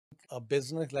a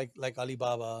business like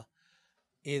Alibaba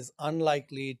is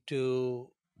unlikely to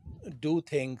do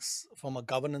things from a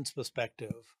governance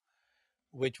perspective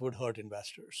which would hurt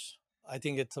investors. I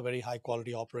think it's a very high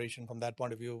quality operation from that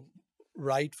point of view,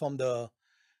 right from the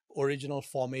original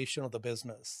formation of the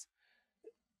business.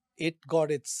 It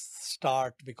got its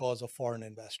start because of foreign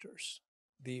investors.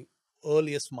 The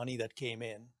earliest money that came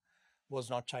in was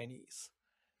not Chinese.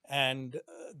 And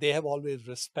they have always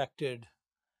respected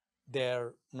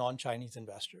their non Chinese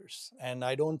investors. And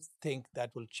I don't think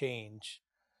that will change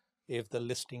if the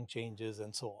listing changes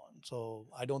and so on. So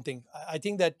I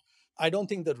think that I don't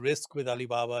think the risk with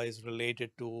Alibaba is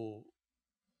related to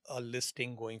a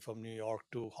listing going from New York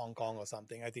to Hong Kong or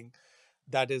something. I think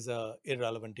that is a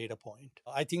irrelevant data point.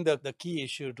 I think that the key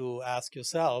issue to ask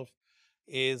yourself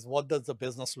is what does the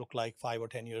business look like 5 or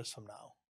 10 years from now?